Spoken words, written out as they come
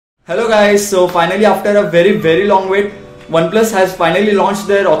Hello guys, so finally after a very long wait, OnePlus has finally launched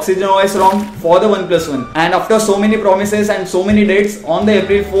their Oxygen OS ROM for the OnePlus One. And after so many promises and so many dates, on the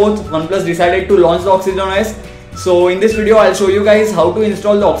April 4th, OnePlus decided to launch the Oxygen OS. So in this video, I'll show you guys how to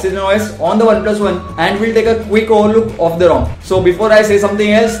install the Oxygen OS on the OnePlus One, and we'll take a quick overlook of the ROM. So before I say something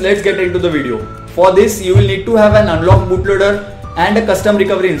else, let's get into the video. For this, you will need to have an unlocked bootloader and a custom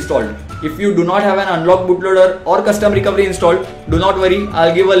recovery installed. If you do not have an unlocked bootloader or custom recovery installed, do not worry,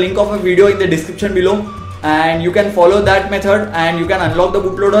 I'll give a link of a video in the description below, and you can follow that method and you can unlock the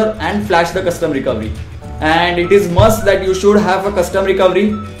bootloader and flash the custom recovery. And it is must that you should have a custom recovery,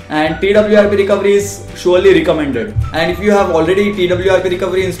 and TWRP recovery is surely recommended. And if you have already TWRP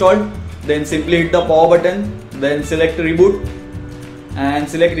recovery installed, then simply hit the power button, then select reboot and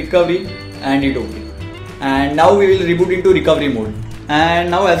select recovery and hit OK. And now we will reboot into recovery mode.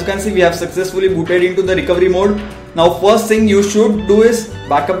 And now as you can see, we have successfully booted into the recovery mode. Now first thing you should do is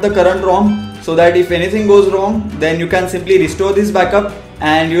back up the current ROM, so that if anything goes wrong, then you can simply restore this backup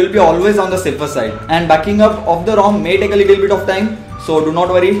and you will be always on the safer side. And backing up of the ROM may take a little bit of time, so do not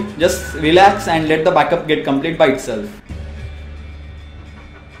worry, just relax and let the backup get complete by itself.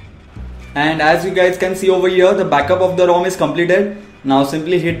 And as you guys can see over here, the backup of the ROM is completed. Now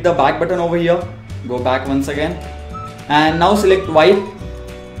simply hit the back button over here, go back once again, and now select wipe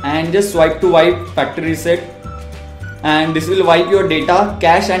and just swipe to wipe factory reset, and this will wipe your data,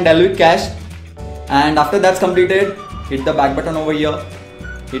 cache and dilute cache. And after that's completed, hit the back button over here,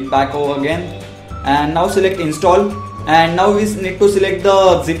 hit back over again, and now select install. And now we need to select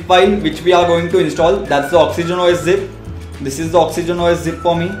the zip file which we are going to install. That's the Oxygen OS zip. This is the Oxygen OS zip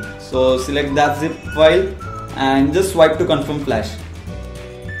for me, so select that zip file and just swipe to confirm flash.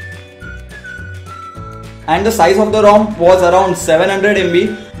 And the size of the ROM was around 700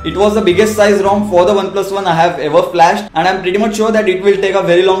 MB. It was the biggest size ROM for the OnePlus One I have ever flashed, and I'm pretty much sure that it will take a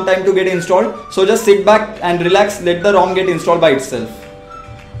very long time to get installed. So just sit back and relax, let the ROM get installed by itself.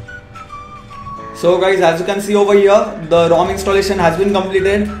 So guys, as you can see over here, the ROM installation has been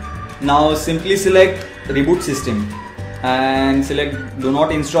completed. Now simply select reboot system and select do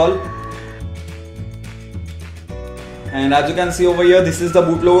not install. And as you can see over here, this is the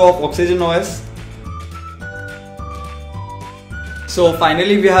boot logo of Oxygen OS. So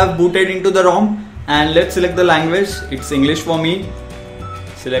finally we have booted into the ROM, and let's select the language. It's English for me.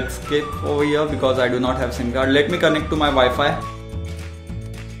 Select skip over here because I do not have SIM card. Let me connect to my Wi-Fi.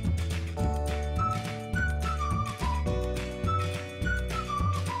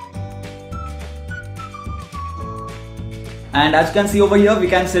 And as you can see over here, we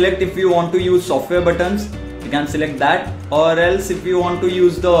can select if you want to use software buttons, we can select that, or else if you want to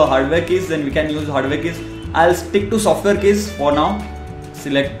use the hardware keys, then we can use hardware keys. I'll stick to software keys for now.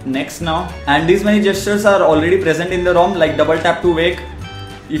 Select next now, and these many gestures are already present in the ROM, like double tap to wake.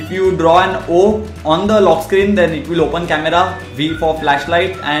 If you draw an O on the lock screen, then it will open camera, V for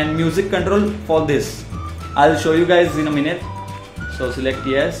flashlight, and music control for this. I'll show you guys in a minute. So select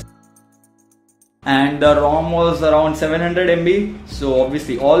yes. And the ROM was around 700 MB, so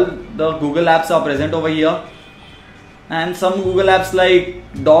obviously all the Google apps are present over here. And some Google apps like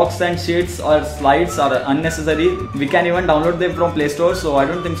docs and sheets or slides are unnecessary. We can even download them from Play Store, so I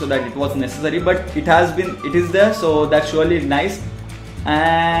don't think so that it was necessary, but it is there, so that's surely nice.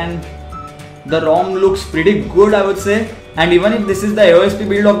 And the ROM looks pretty good, I would say. And even if this is the AOSP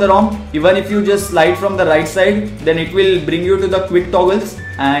build of the ROM, even if you just slide from the right side, then it will bring you to the quick toggles.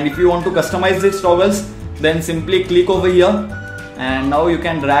 And if you want to customize these toggles, then simply click over here, and now you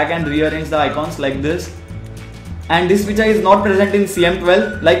can drag and rearrange the icons like this. And this feature is not present in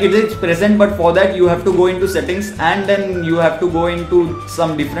CM12, like it is present, but for that you have to go into settings and then you have to go into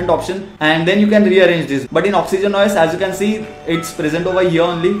some different option, and then you can rearrange this. But in Oxygen OS, as you can see, it's present over here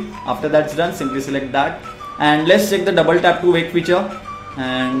only. After that's done, simply select that, and let's check the double tap to wake feature,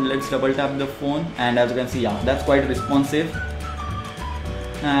 and let's double tap the phone, and as you can see, yeah, that's quite responsive.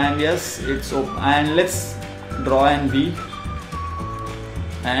 And yes, it's open, and let's draw an V,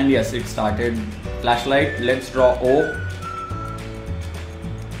 and yes, it started. Flashlight, let's draw O.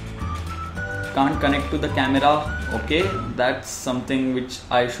 Can't connect to the camera. Okay, that's something which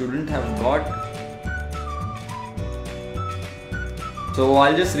I shouldn't have got. So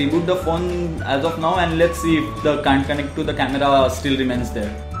I'll just reboot the phone as of now, and let's see if the can't connect to the camera still remains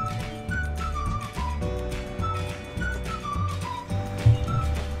there.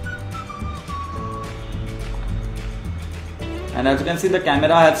 And as you can see, the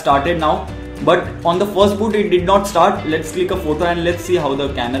camera has started now. But on the first boot it did not start. Let's click a photo and let's see how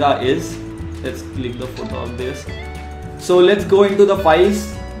the camera is. Let's click the photo of this. So let's go into the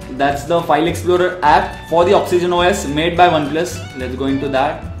files. That's the File Explorer app for the Oxygen OS made by OnePlus. Let's go into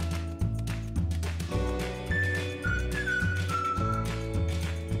that.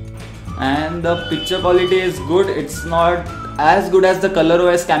 and the picture quality is good. It's not as good as the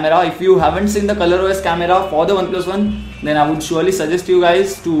ColorOS camera. If you haven't seen the ColorOS camera for the OnePlus One, then I would surely suggest you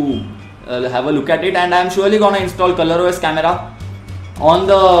guys to have a look at it, and I'm surely gonna install ColorOS camera on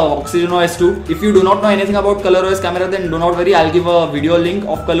the OxygenOS 2. If you do not know anything about ColorOS camera, then do not worry, I'll give a video link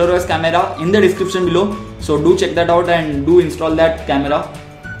of ColorOS camera in the description below, so do check that out and do install that camera.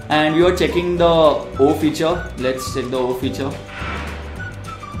 And we are checking the O feature. Let's check the O feature.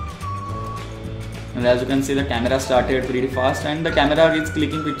 And as you can see, the camera started pretty fast, and the camera is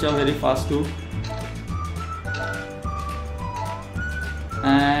clicking picture very fast too.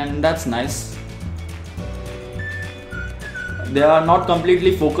 And that's nice. They are not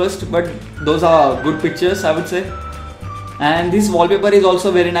completely focused, but those are good pictures, I would say. And this wallpaper is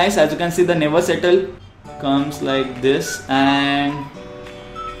also very nice. As you can see, the Never Settle comes like this, and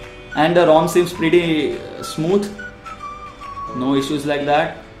the ROM seems pretty smooth. No issues like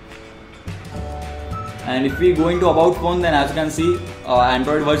that. And if we go into About Phone, then as you can see,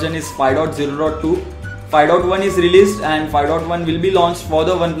 Android version is 5.0.2. 5.1 is released, and 5.1 will be launched for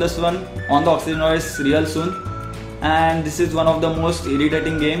the OnePlus One on the OxygenOS real soon. And this is one of the most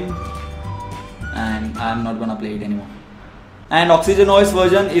irritating game, and I'm not gonna play it anymore. And OxygenOS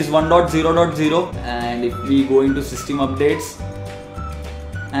version is 1.0.0. And if we go into system updates,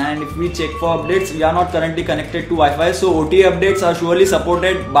 and if we check for updates, we are not currently connected to Wi-Fi, so OTA updates are surely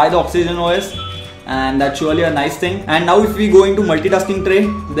supported by the OxygenOS, and that's surely a nice thing. And now if we go into multitasking tray,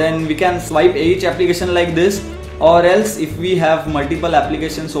 then we can swipe each application like this, or else if we have multiple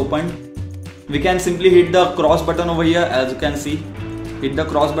applications open, we can simply hit the cross button over here. As you can see, hit the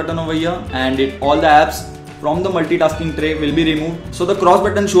cross button over here, and all the apps from the multitasking tray will be removed. So the cross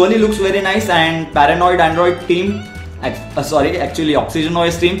button surely looks very nice, and Paranoid Android team, actually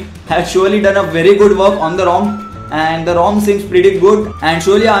OxygenOS team, has surely done a very good work on the ROM. And the ROM seems pretty good, and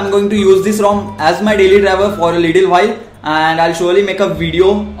surely I'm going to use this ROM as my daily driver for a little while, and I'll surely make a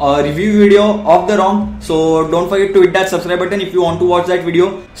review video of the ROM. So don't forget to hit that subscribe button if you want to watch that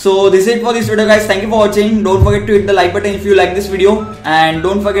video. So this is it for this video, guys. Thank you for watching. Don't forget to hit the like button if you like this video, and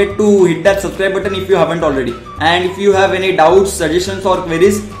don't forget to hit that subscribe button if you haven't already. And if you have any doubts, suggestions or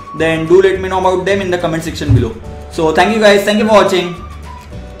queries, then do let me know about them in the comment section below. So thank you guys, thank you for watching.